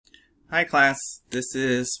Hi class, this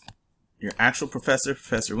is your actual professor,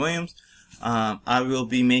 Professor Williams. I will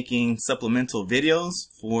be making supplemental videos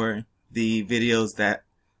for the videos that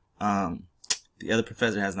the other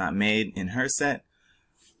professor has not made in her set.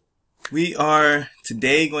 We are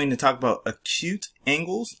today going to talk about acute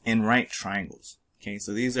angles and right triangles. Okay,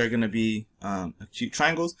 so these are going to be acute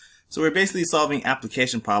triangles. So we're basically solving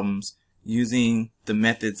application problems using the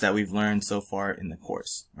methods that we've learned so far in the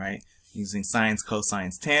course, right? Using sines,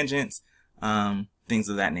 cosines, tangents, things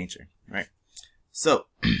of that nature, right? So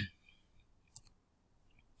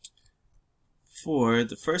for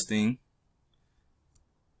the first thing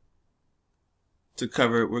to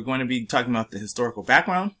cover, we're going to be talking about the historical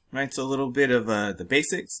background, right? So a little bit of the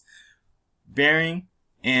basics, bearing,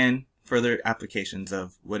 and further applications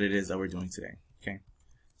of what it is that we're doing today, okay?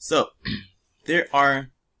 So there are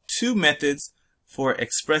two methods for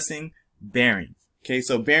expressing bearing. Okay,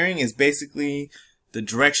 so bearing is basically the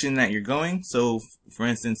direction that you're going. So for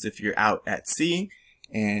instance, if you're out at sea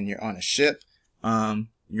and you're on a ship,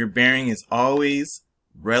 your bearing is always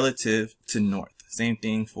relative to north. Same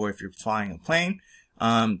thing for if you're flying a plane.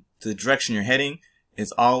 The direction you're heading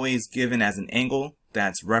is always given as an angle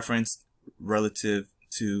that's referenced relative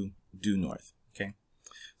to due north. Okay,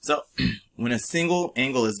 so when a single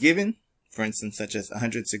angle is given, for instance, such as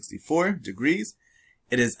 164 degrees,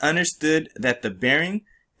 it is understood that the bearing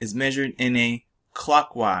is measured in a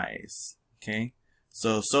clockwise. Okay,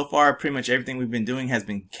 so far pretty much everything we've been doing has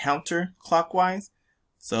been counterclockwise.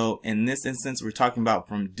 So in this instance, we're talking about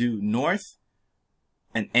from due north,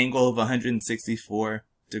 an angle of 164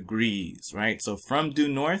 degrees, right? So from due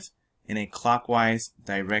north in a clockwise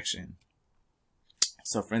direction.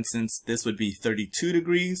 So for instance, this would be 32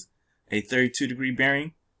 degrees, a 32 degree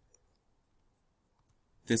bearing.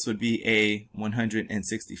 This would be a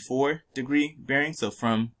 164 degree bearing. So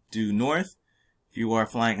from due north, if you are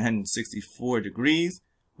flying 164 degrees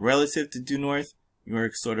relative to due north, you are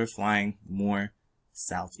sort of flying more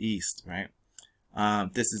southeast, right?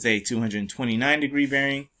 This is a 229 degree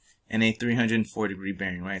bearing and a 304 degree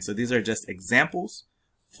bearing, right? So these are just examples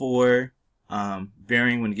for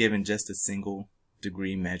bearing when given just a single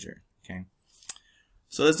degree measure, okay?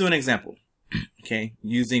 So let's do an example. Okay,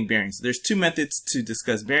 using bearings. So there's two methods to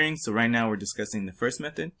discuss bearings. So right now we're discussing the first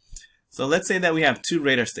method. So let's say that we have two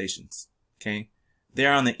radar stations. Okay,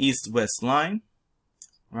 they're on the east-west line,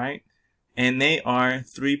 right? And they are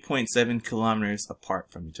 3.7 kilometers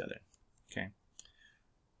apart from each other. Okay.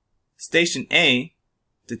 Station A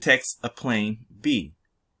detects a plane B,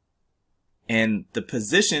 and the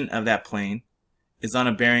position of that plane is on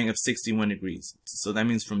a bearing of 61 degrees. So that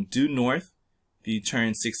means from due north, if you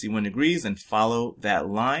turn 61 degrees and follow that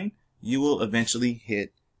line, you will eventually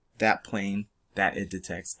hit that plane that it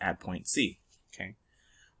detects at point C. Okay.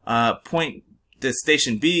 The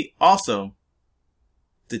station B also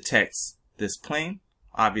detects this plane,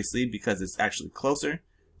 obviously, because it's actually closer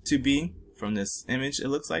to B from this image, it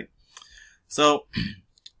looks like. So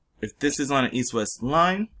if this is on an east-west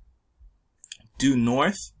line, due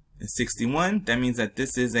north is 61. That means that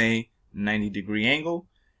this is a 90 degree angle,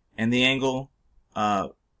 and the angle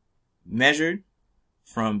measured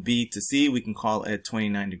from B to C, we can call it a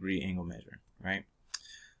 29 degree angle measure, right?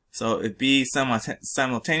 So if B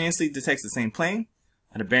simultaneously detects the same plane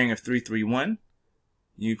at a bearing of 331,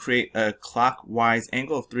 you create a clockwise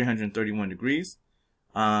angle of 331 degrees,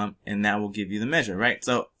 and that will give you the measure, right?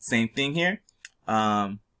 So same thing here.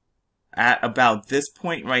 At about this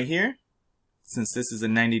point right here, since this is a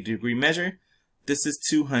 90 degree measure, this is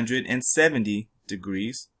 270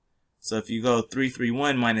 degrees. So if you go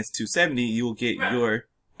 331 minus 270, you will get your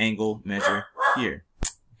angle measure here.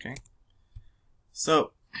 Okay.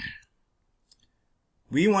 So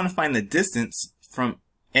we want to find the distance from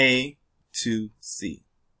A to C.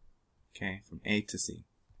 Okay, from A to C.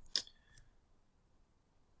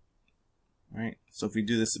 All right. So if we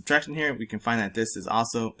do the subtraction here, we can find that this is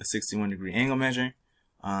also a 61 degree angle measure.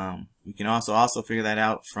 We can also figure that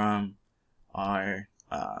out from our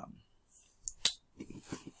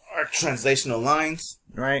translational lines,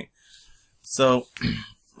 right? So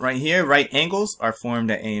right here, right angles are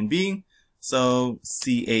formed at A and B. So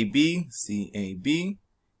CAB, CAB,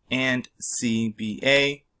 and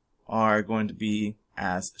CBA are going to be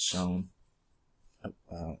as shown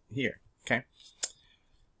here, okay?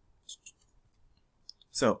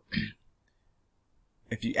 So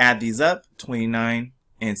if you add these up, 29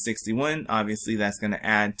 and 61, obviously that's going to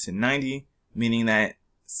add to 90, meaning that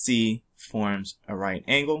C forms a right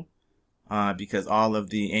angle, because all of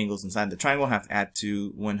the angles inside the triangle have to add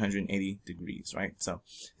to 180 degrees, right? So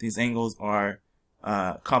these angles are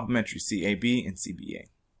complementary, CAB and CBA.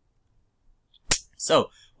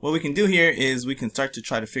 So what we can do here is we can start to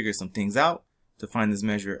try to figure some things out to find this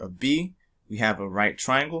measure of b. We have a right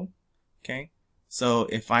triangle. Okay, so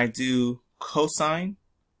if I do cosine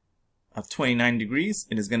of 29 degrees,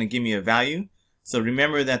 it is going to give me a value. So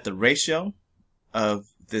remember that the ratio of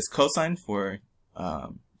this cosine for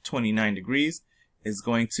 29 degrees is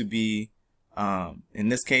going to be, in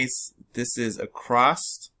this case, this is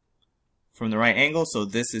across from the right angle, so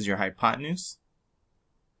this is your hypotenuse,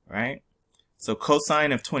 right? So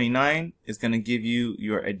cosine of 29 is going to give you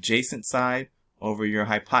your adjacent side over your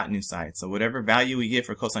hypotenuse side. So whatever value we get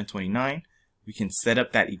for cosine 29, we can set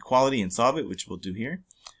up that equality and solve it, which we'll do here.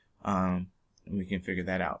 And we can figure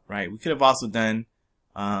that out, right? We could have also done,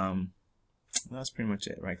 that's pretty much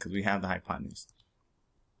it, right? Because we have the hypotenuse.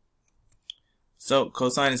 So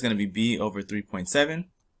cosine is going to be b over 3.7.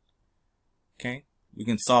 Okay, we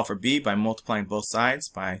can solve for b by multiplying both sides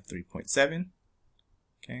by 3.7.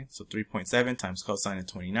 Okay, so 3.7 times cosine of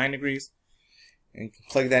 29 degrees. And you can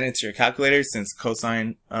plug that into your calculator since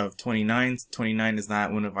cosine of 29 is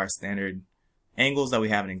not one of our standard angles that we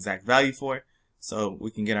have an exact value for. So we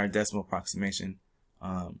can get our decimal approximation.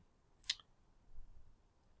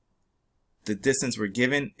 The distance we're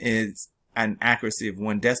given is an accuracy of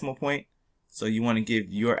 1 decimal point. So you want to give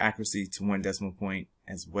your accuracy to 1 decimal point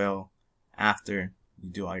as well after you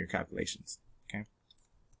do all your calculations. Okay.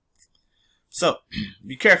 So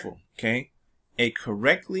be careful. Okay. A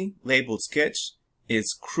correctly labeled sketch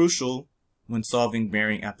is crucial when solving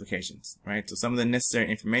bearing applications. Right. So some of the necessary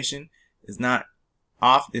information is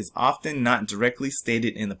often not directly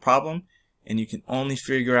stated in the problem, and you can only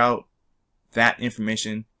figure out that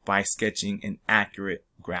information by sketching an accurate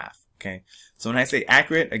graph. Okay, so when I say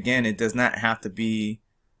accurate, again, it does not have to be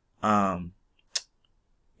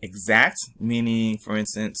exact, meaning, for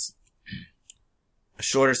instance, a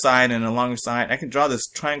shorter side and a longer side. I can draw this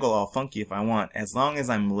triangle all funky if I want, as long as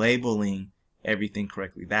I'm labeling everything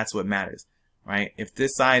correctly. That's what matters, right? If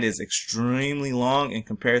this side is extremely long in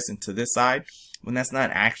comparison to this side, when that's not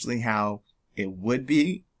actually how it would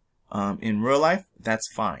be in real life,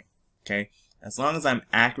 that's fine. Okay, as long as I'm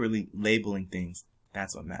accurately labeling things,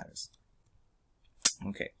 that's what matters.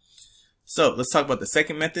 Okay, so let's talk about the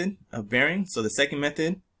second method of bearing. So the second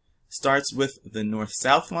method starts with the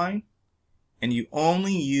north-south line, and you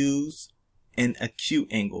only use an acute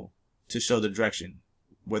angle to show the direction,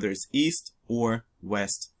 whether it's east or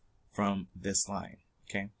west from this line.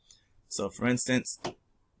 Okay, so for instance,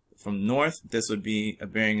 from north, this would be a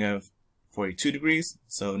bearing of 42 degrees.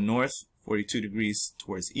 So north, 42 degrees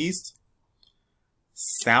towards east.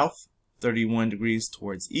 South, 31 degrees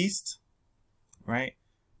towards east, right?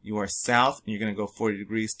 You are south, and you're going to go 40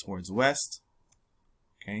 degrees towards west.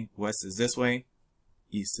 Okay, west is this way,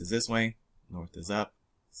 east is this way, north is up,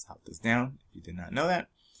 south is down, if you did not know that.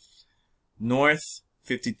 North,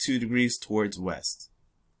 52 degrees towards west.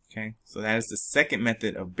 Okay, so that is the second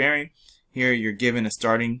method of bearing. Here you're given a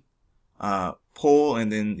starting pole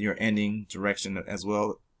and then your ending direction as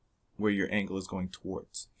well, where your angle is going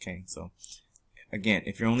towards. Okay, so again,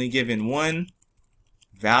 if you're only given one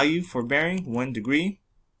value for bearing, 1 degree,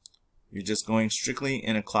 you're just going strictly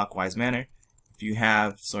in a clockwise manner. If you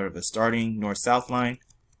have sort of a starting north-south line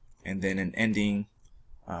and then an ending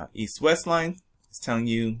east-west line, it's telling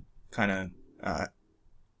you kind of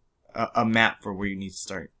a map for where you need to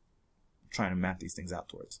start trying to map these things out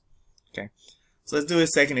towards. Okay, so let's do a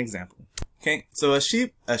second example. Okay, so a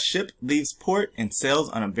ship leaves port and sails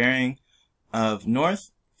on a bearing of north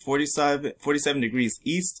 47 degrees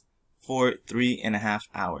east for 3.5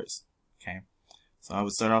 hours. Okay, so I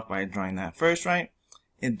would start off by drawing that first, right?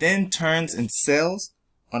 It then turns and sails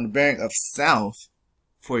on the bearing of south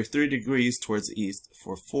 43 degrees towards the east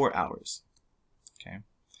for 4 hours. Okay,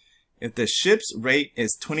 if the ship's rate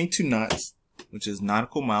is 22 knots, which is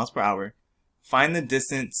nautical miles per hour, find the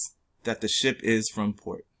distance that the ship is from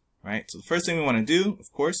port. Right, so the first thing we want to do,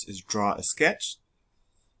 of course, is draw a sketch.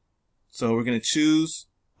 So we're going to choose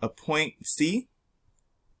a point C.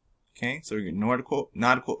 Okay, so we're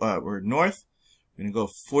we're north. We're going to go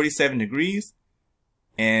 47 degrees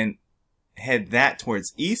and head that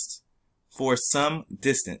towards east for some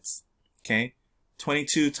distance. Okay,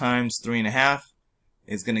 22 times 3.5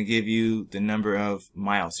 is going to give you the number of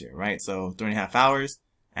miles here, right? So 3.5 hours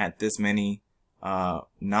at this many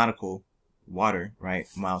nautical water, right,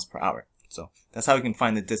 miles per hour. So that's how we can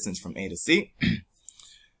find the distance from A to C.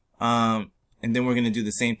 And then we're going to do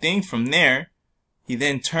the same thing from there. He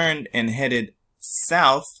then turned and headed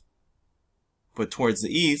south, but towards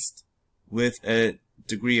the east, with a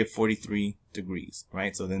degree of 43 degrees,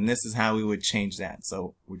 right? So then this is how we would change that.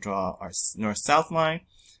 So we draw our north-south line,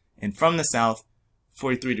 and from the south,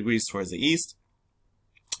 43 degrees towards the east.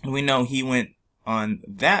 And we know he went on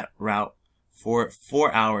that route for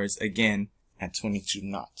 4 hours, again at 22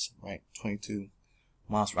 knots, right? 22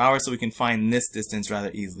 miles per hour. So we can find this distance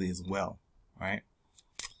rather easily as well, right?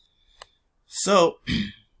 So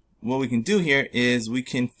what we can do here is we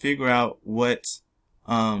can figure out what,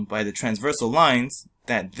 by the transversal lines,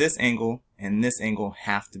 that this angle and this angle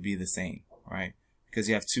have to be the same, right? Because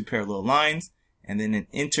you have two parallel lines and then an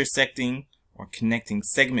intersecting or connecting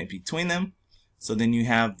segment between them. So then you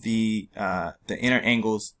have the inner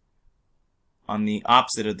angles on the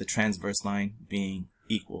opposite of the transverse line being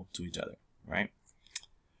equal to each other, right?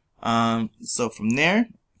 So from there,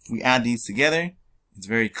 if we add these together, it's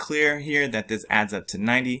very clear here that this adds up to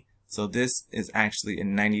 90. So this is actually a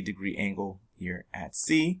 90-degree angle here at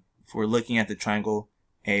C. If we're looking at the triangle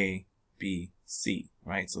ABC,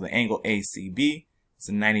 right? So the angle ACB is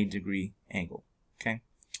a 90-degree angle, okay?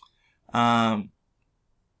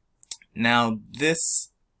 Now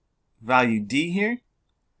this value D here,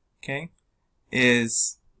 okay,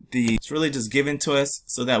 it's really just given to us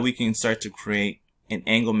so that we can start to create an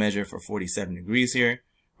angle measure for 47 degrees here,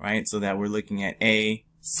 right? So that we're looking at A,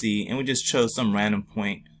 C, and we just chose some random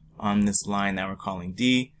point on this line that we're calling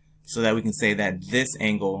D, so that we can say that this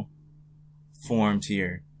angle formed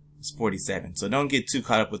here is 47. So don't get too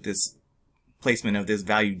caught up with this placement of this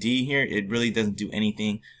value D here. It really doesn't do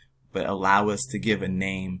anything but allow us to give a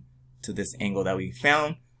name to this angle that we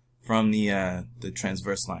found from the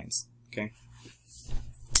transverse lines, okay?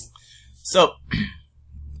 So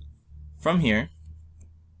from here,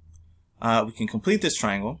 we can complete this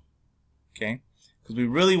triangle, okay? Because we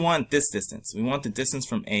really want this distance. We want the distance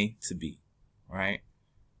from A to B, right?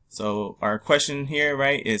 So our question here,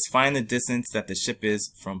 right, is find the distance that the ship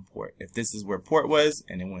is from port. If this is where port was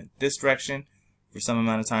and it went this direction for some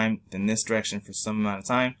amount of time, then this direction for some amount of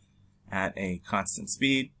time at a constant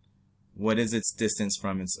speed, what is its distance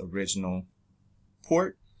from its original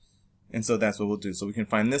port? And so that's what we'll do. So we can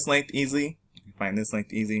find this length easily. We can find this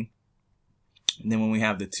length easy. And then when we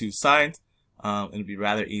have the two sides, it'll be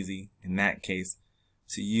rather easy in that case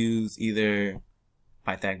to use either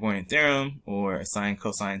Pythagorean theorem or a sine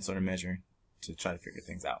cosine sort of measure to try to figure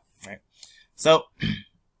things out, right? So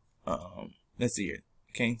let's see here.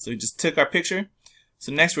 Okay, so we just took our picture.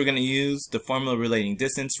 So next we're going to use the formula relating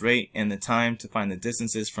distance, rate, and the time to find the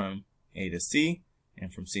distances from A to C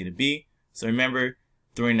and from C to B. So remember,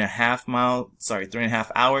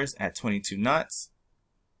 3.5 hours at 22 knots.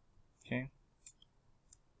 Okay.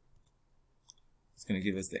 It's going to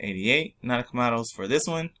give us the 88 nautical miles for this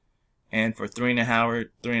one. And for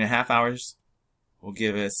 3.5 hours will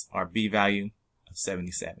give us our B value of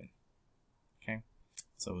 77. Okay.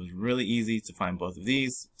 So it was really easy to find both of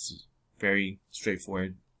these. This is very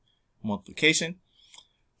straightforward multiplication.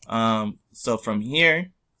 So from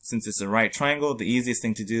here, since it's a right triangle, the easiest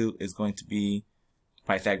thing to do is going to be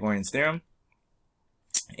Pythagorean's theorem.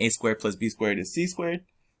 A squared plus B squared is C squared.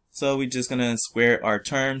 So we're just going to square our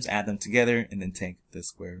terms, add them together, and then take the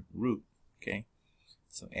square root. Okay.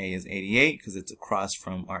 So A is 88 because it's across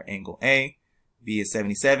from our angle A. B is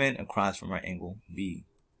 77 across from our angle B.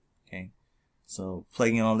 Okay. So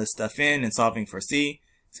plugging all this stuff in and solving for C,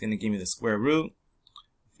 it's going to give me the square root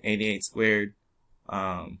of 88 squared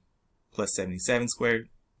plus 77 squared,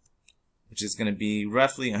 which is going to be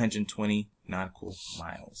roughly 120 nautical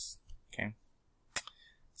miles. Okay.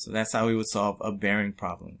 So that's how we would solve a bearing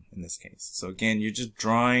problem in this case. So again, you're just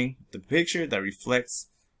drawing the picture that reflects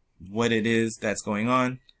what it is that's going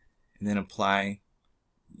on, and then apply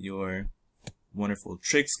your wonderful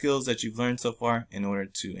trig skills that you've learned so far in order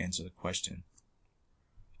to answer the question.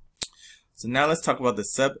 So now let's talk about the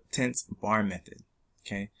subtense bar method.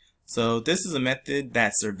 Okay, so this is a method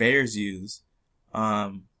that surveyors use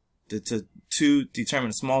to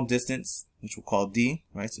determine a small distance, which we'll call D,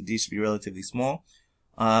 right? So D should be relatively small,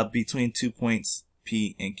 between 2 points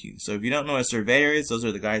P and Q. So if you don't know what a surveyor is, those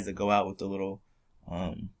are the guys that go out with the little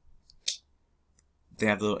they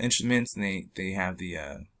have the little instruments, and they have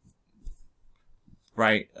the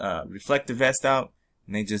bright reflective vest out,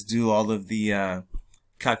 and they just do all of the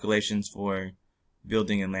calculations for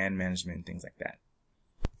building and land management and things like that.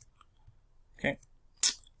 Okay,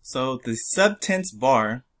 so the subtense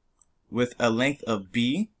bar with a length of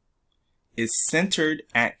B is centered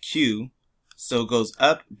at Q, so it goes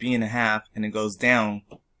up B and a half, and it goes down,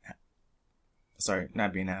 sorry,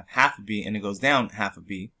 not B and a half, half of B, and it goes down half of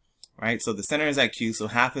B. Right, so the center is at Q, so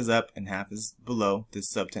half is up and half is below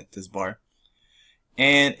this bar,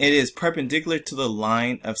 and it is perpendicular to the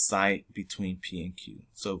line of sight between P and Q.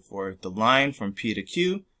 So for the line from P to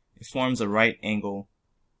Q, it forms a right angle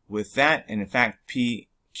with that, and in fact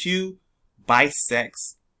PQ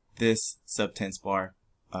bisects this subtense bar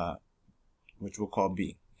which we'll call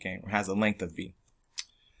B, okay, or has a length of B.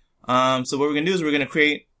 So what we're going to do is we're going to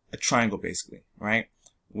create a triangle basically, right,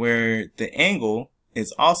 where the angle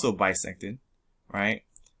is also bisected, right?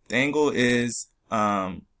 The angle is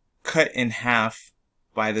cut in half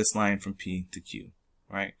by this line from P to Q,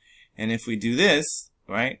 right? And if we do this,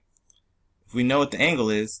 right, if we know what the angle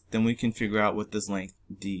is, then we can figure out what this length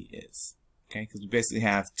D is, okay? Because we basically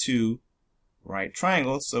have two right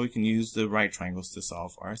triangles, so we can use the right triangles to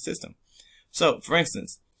solve our system. So, for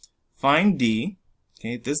instance, find D,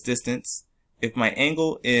 okay, this distance, if my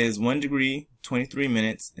angle is 1 degree, 23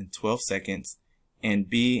 minutes, and 12 seconds, and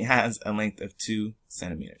B has a length of 2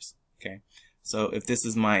 centimeters, okay? So if this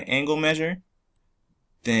is my angle measure,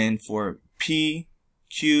 then for P,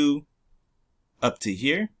 Q, up to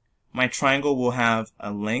here, my triangle will have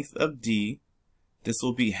a length of D. This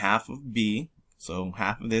will be half of B, so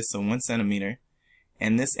half of this, so 1 centimeter.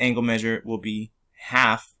 And this angle measure will be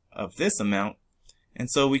half of this amount. And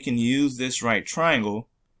so we can use this right triangle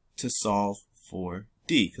to solve for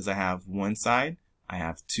D, because I have one side, I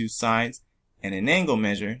have two sides, and an angle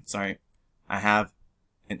measure, I have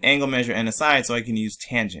an angle measure and a side, so I can use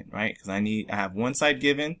tangent, right? Because I have one side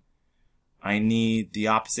given, I need the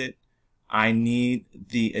opposite, I need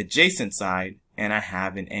the adjacent side, and I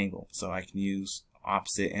have an angle. So I can use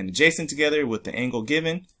opposite and adjacent together with the angle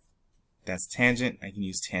given. That's tangent. I can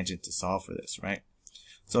use tangent to solve for this, right?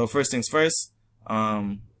 So first things first,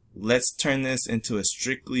 let's turn this into a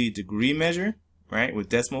strictly degree measure, right, with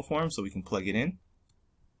decimal form, so we can plug it in.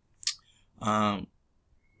 From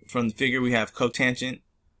the figure, we have cotangent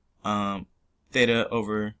theta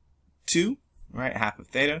over 2, right, half of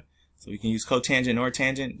theta. So we can use cotangent or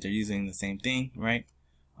tangent. They're using the same thing, right?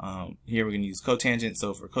 Here we're going to use cotangent.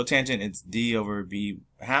 So for cotangent, it's D over B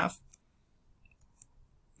half,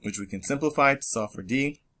 which we can simplify to solve for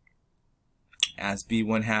D as B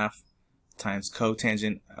 1/2 times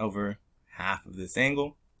cotangent over half of this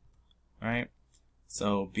angle, right?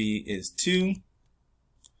 So B is 2.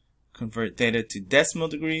 Convert theta to decimal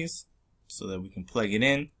degrees so that we can plug it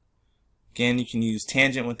in. Again, you can use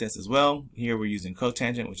tangent with this as well. Here we're using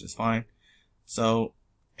cotangent, which is fine. So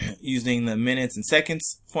using the minutes and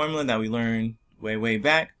seconds formula that we learned way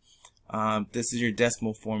back, this is your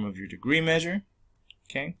decimal form of your degree measure.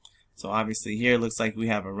 Okay, so obviously here it looks like we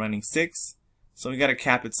have a running 6. So we got to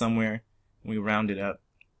cap it somewhere. We round it up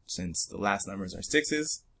since the last numbers are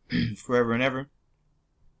 6s forever and ever.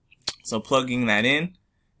 So plugging that in,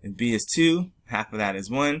 if B is 2, half of that is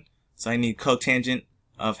 1. So I need cotangent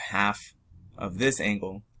of half of this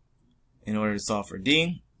angle in order to solve for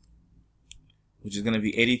D, which is going to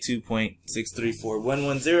be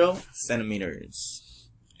 82.634110 centimeters.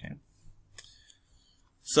 Okay.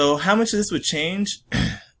 So how much of this would change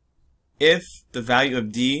if the value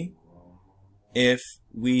of D, if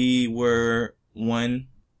we were 1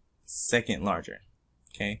 second larger?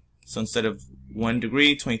 Okay. So instead of 1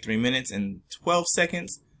 degree, 23 minutes, and 12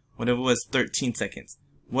 seconds, what if it was 13 seconds?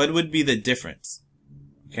 What would be the difference?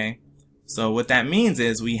 Okay. So what that means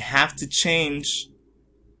is we have to change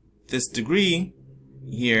this degree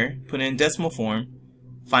here, put it in decimal form,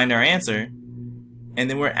 find our answer, and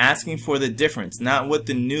then we're asking for the difference, not what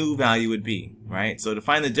the new value would be, right? So to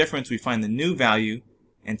find the difference, we find the new value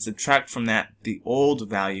and subtract from that the old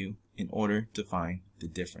value in order to find the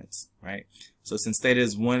difference, right? So since theta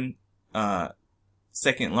is 1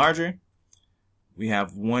 second larger, we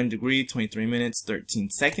have 1 degree, 23 minutes, 13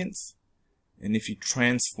 seconds. And if you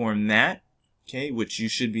transform that, okay, which you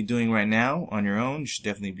should be doing right now on your own, you should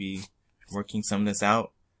definitely be working some of this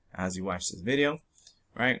out as you watch this video,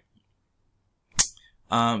 right?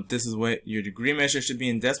 This is what your degree measure should be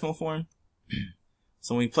in decimal form.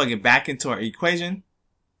 So when we plug it back into our equation,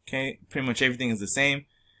 okay, pretty much everything is the same.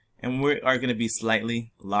 And we are going to be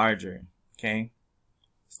slightly larger, okay?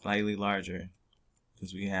 Slightly larger.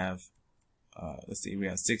 Because we have, let's see, we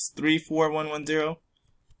have 634,110.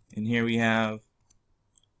 And here we have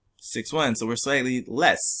 6,1. So we're slightly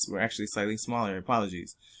less. We're actually slightly smaller.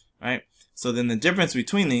 Apologies. Right? So then the difference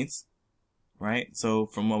between these, right? So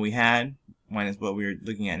from what we had minus what we're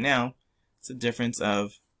looking at now, it's a difference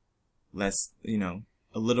of less, you know,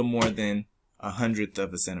 a little more than 1/100th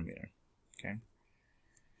of a centimeter. Okay?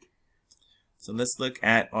 So let's look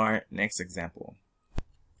at our next example.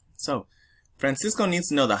 So Francisco needs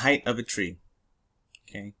to know the height of a tree,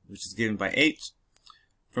 okay, which is given by H.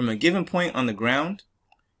 From a given point on the ground,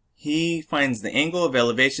 he finds the angle of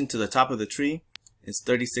elevation to the top of the tree is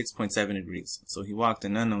 36.7 degrees. So he walked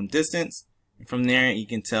an unknown distance, and from there you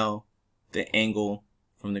can tell the angle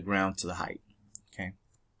from the ground to the height. Okay.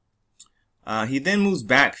 He then moves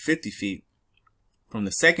back 50 feet from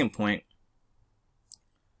the second point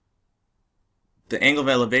the angle of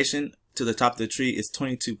elevation to the top of the tree is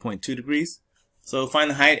 22.2 degrees. So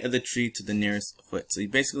find the height of the tree to the nearest foot. So you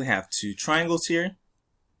basically have two triangles here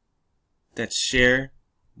that share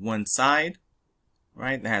one side,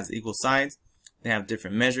 right? That has equal sides. They have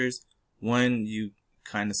different measures. One you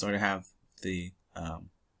kind of sort of have the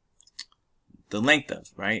length of,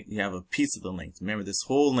 right? You have a piece of the length. Remember, this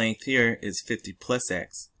whole length here is 50 plus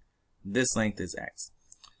x. This length is x.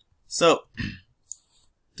 So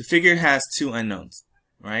the figure has two unknowns,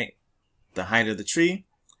 right? The height of the tree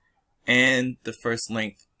and the first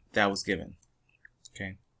length that was given.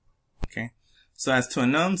 Okay. So as two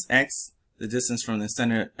unknowns, x, the distance from the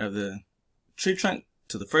center of the tree trunk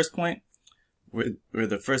to the first point where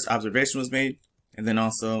the first observation was made, and then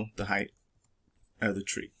also the height of the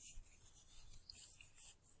tree.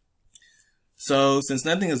 So since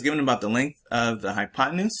nothing is given about the length of the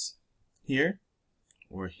hypotenuse here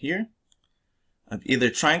or here of either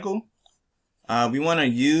triangle, we want to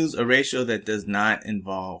use a ratio that does not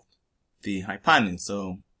involve the hypotenuse.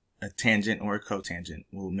 So a tangent or a cotangent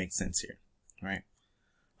will make sense here, right?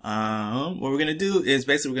 What we're going to do is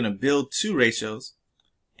basically we're going to build two ratios,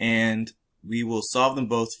 and we will solve them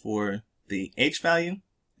both for the h value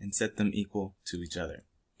and set them equal to each other.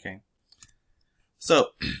 Okay. So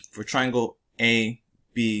for triangle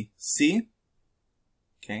ABC,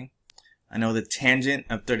 okay, I know the tangent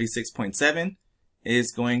of 36.7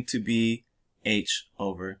 is going to be h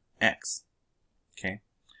over x. Okay.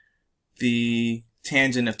 The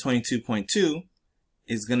tangent of 22.2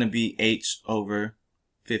 is going to be h over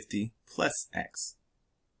 50 plus x.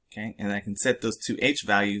 Okay, and I can set those two h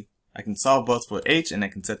value. I can solve both for h and I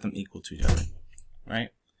can set them equal to each other, right?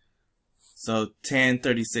 So tan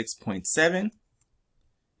 36.7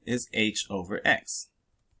 is h over x.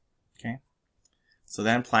 Okay, so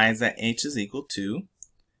that implies that h is equal to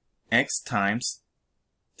x times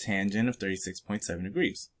tangent of 36.7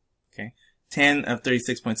 degrees. Okay, tan of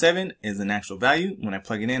 36.7 is an actual value. When I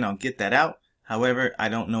plug it in, I'll get that out. However, I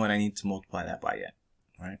don't know what I need to multiply that by yet.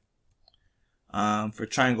 Right. For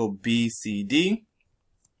triangle BCD,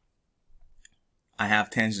 I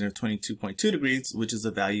have tangent of 22.2 degrees, which is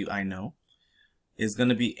a value I know is going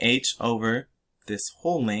to be h over this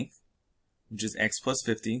whole length, which is x plus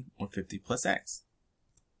 50 or 50 plus x.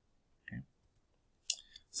 Okay.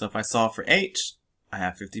 So if I solve for h, I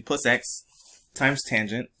have 50 plus x times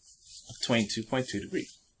tangent of 22.2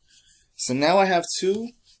 degrees. So now I have two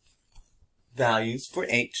values for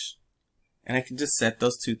h, and I can just set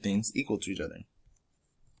those two things equal to each other.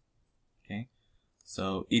 Okay,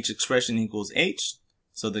 so each expression equals h,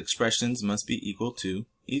 so the expressions must be equal to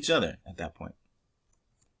each other at that point.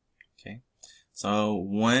 Okay, so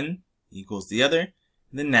one equals the other,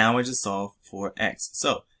 and then now I just solve for x.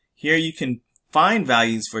 So here you can find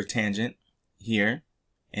values for tangent here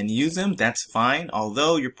and use them, that's fine,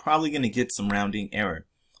 although you're probably going to get some rounding error,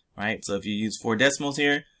 right? So if you use 4 decimals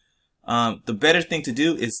here, the better thing to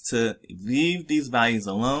do is to leave these values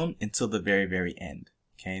alone until the very, very end.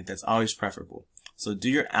 Okay, that's always preferable. So do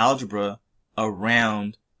your algebra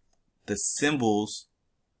around the symbols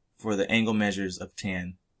for the angle measures of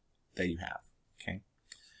tan that you have. Okay,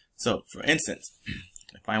 so for instance,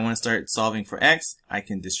 if I want to start solving for x, I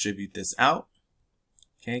can distribute this out.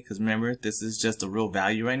 Okay, because remember, this is just a real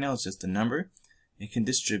value right now. It's just a number. It can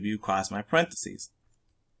distribute across my parentheses.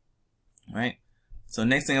 All right. So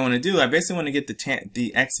next thing I want to do, I basically want to get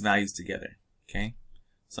the x values together. Okay,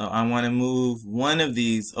 so I want to move one of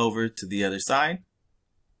these over to the other side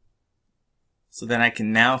so that I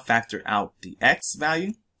can now factor out the x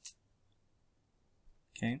value.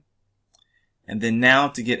 Okay, and then now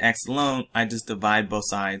to get x alone, I just divide both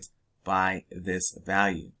sides by this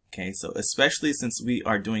value. Okay, so especially since we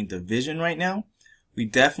are doing division right now, we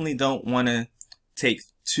definitely don't want to take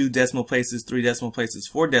 2 decimal places, 3 decimal places,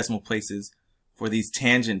 4 decimal places for these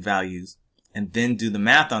tangent values and then do the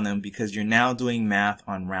math on them, because you're now doing math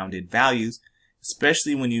on rounded values.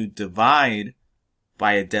 Especially when you divide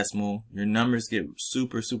by a decimal, your numbers get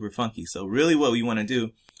super funky. So really what we want to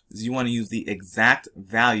do is you want to use the exact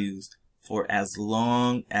values for as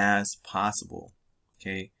long as possible,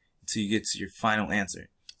 okay, until you get to your final answer.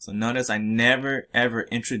 So notice I never ever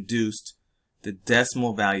introduced the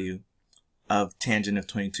decimal value of tangent of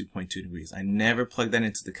 22.2 degrees. I never plug that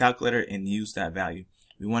into the calculator and use that value.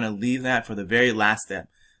 We want to leave that for the very last step.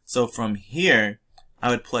 So from here, I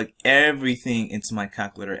would plug everything into my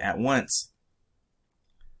calculator at once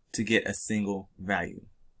to get a single value.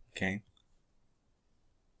 Okay.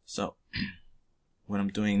 So what I'm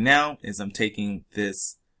doing now is I'm taking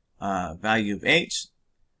this value of h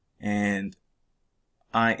and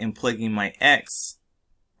I am plugging my x,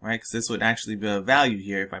 right? Because this would actually be a value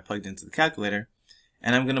here if I plugged into the calculator.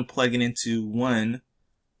 and I'm going to plug it into one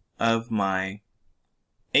of my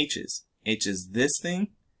h's. H is this thing.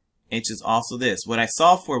 H is also this. What I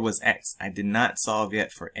solved for was x. I did not solve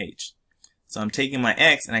yet for h. So I'm taking my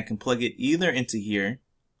x and I can plug it either into here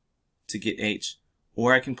to get h,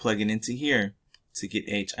 or I can plug it into here to get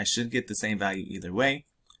h. I should get the same value either way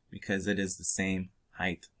because it is the same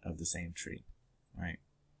height of the same tree, right?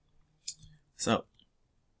 So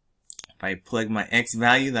if I plug my x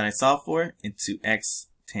value that I solved for into x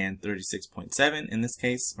tan 36.7 in this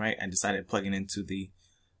case, right? I decided to plug it into the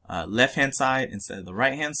left-hand side instead of the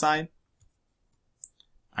right-hand side.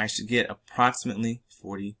 I should get approximately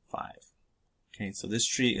 45. Okay, so this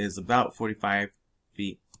tree is about 45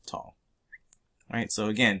 feet tall. All right, so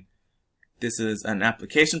again, this is an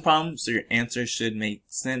application problem, so your answer should make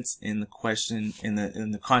sense in the question, in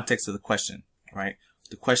the context of the question, right?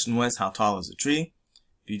 The question was, how tall is the tree?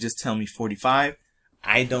 If you just tell me 45,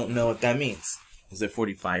 I don't know what that means. Is it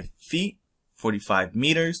 45 feet, 45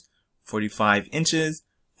 meters, 45 inches,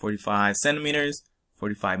 45 centimeters,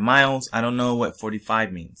 45 miles? I don't know what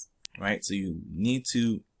 45 means, right? So you need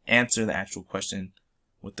to answer the actual question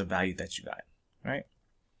with the value that you got, right?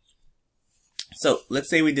 So let's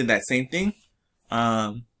say we did that same thing,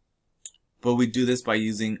 but we do this by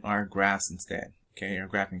using our graphs instead, okay, our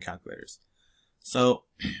graphing calculators. So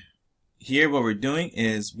here what we're doing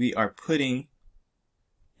is we are putting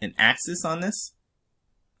an axis on this,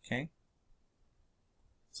 okay?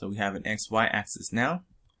 So we have an XY axis now,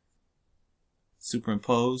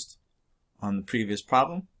 superimposed on the previous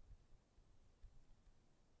problem.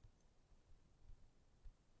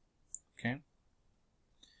 Okay.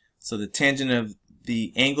 So the tangent of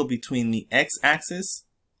the angle between the x-axis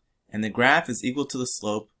and the graph is equal to the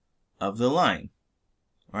slope of the line,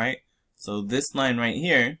 right? So this line right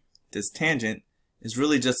here, this tangent, is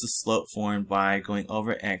really just a slope formed by going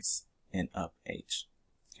over x and up h,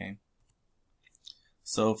 okay?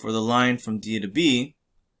 So for the line from D to B,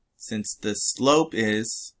 since the slope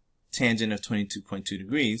is tangent of 22.2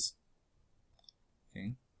 degrees,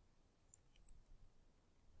 okay,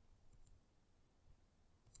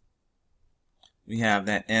 we have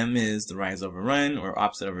that m is the rise over run, or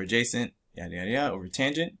opposite over adjacent, yada yada yada, over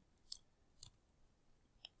tangent.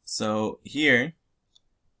 So here,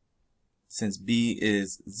 since b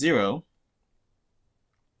is 0,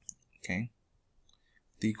 okay,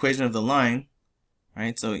 the equation of the line,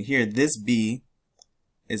 right, so here this b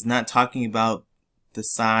is not talking about the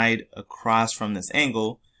side across from this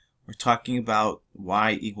angle. We're talking about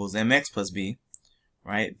y equals mx plus b,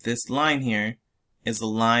 right? This line here is the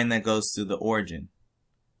line that goes to the origin,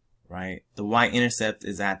 right? The y-intercept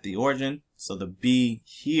is at the origin, so the b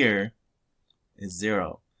here is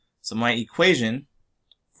 0. So my equation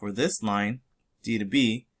for this line, D to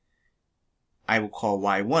B, I will call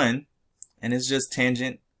y1, and it's just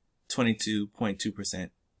tangent 22.2%,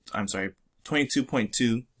 I'm sorry,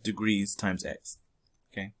 22.2 degrees times x,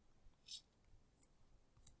 okay?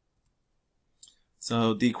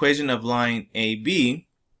 So the equation of line AB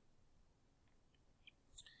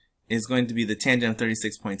is going to be the tangent of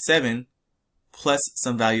 36.7 plus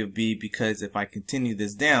some value of b, because if I continue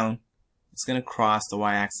this down, it's going to cross the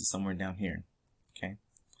y-axis somewhere down here, okay?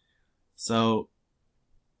 So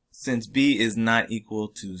since b is not equal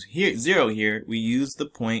to 0 here, we use the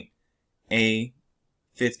point A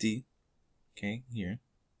 50, okay, here.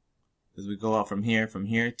 As we go out from here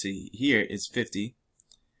to here is 50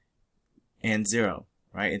 and 0,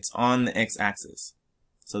 right? It's on the x-axis.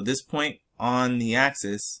 So this point on the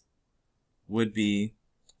axis would be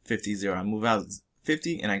 50, 0. I move out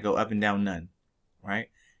 50 and I go up and down none, right?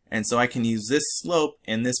 And so I can use this slope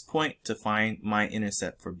and this point to find my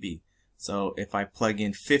intercept for b. So if I plug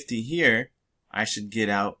in 50 here, I should get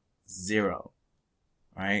out 0,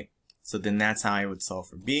 right? So then that's how I would solve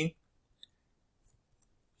for b,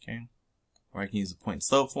 okay? Or I can use a point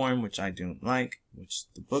slope form, which I don't like, which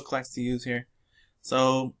the book likes to use here.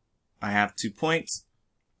 So I have 2 points.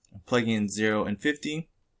 I'm plugging in 0 and 50.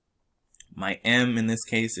 My m in this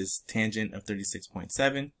case is tangent of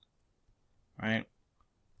 36.7, right?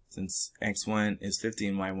 Since x1 is 50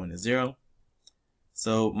 and y1 is 0.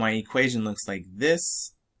 So my equation looks like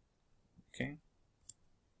this, okay?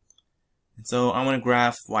 And so I want to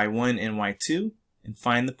graph y1 and y2 and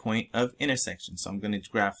find the point of intersection. So I'm going to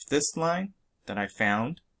graph this line that I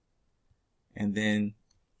found, and then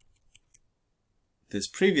this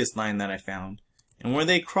previous line that I found, and where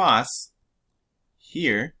they cross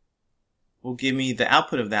here will give me the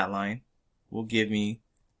output of that line, will give me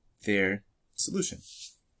their solution.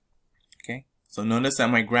 Okay, so notice that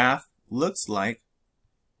my graph looks like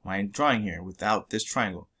my drawing here without this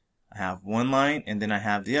triangle. I have one line and then I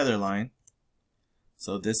have the other line.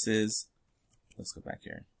 So this is, let's go back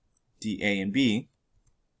here, DA and B.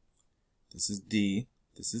 This is D,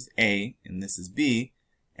 this is A, and this is B.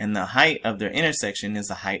 And the height of their intersection is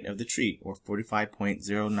the height of the tree, or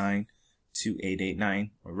 45.092889,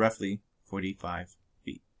 or roughly 45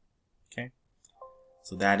 feet. Okay?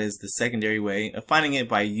 So that is the secondary way of finding it,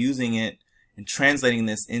 by using it and translating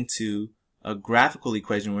this into a graphical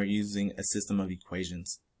equation. We're using a system of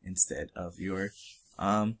equations instead of your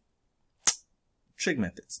trig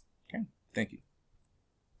methods. Okay? Thank you.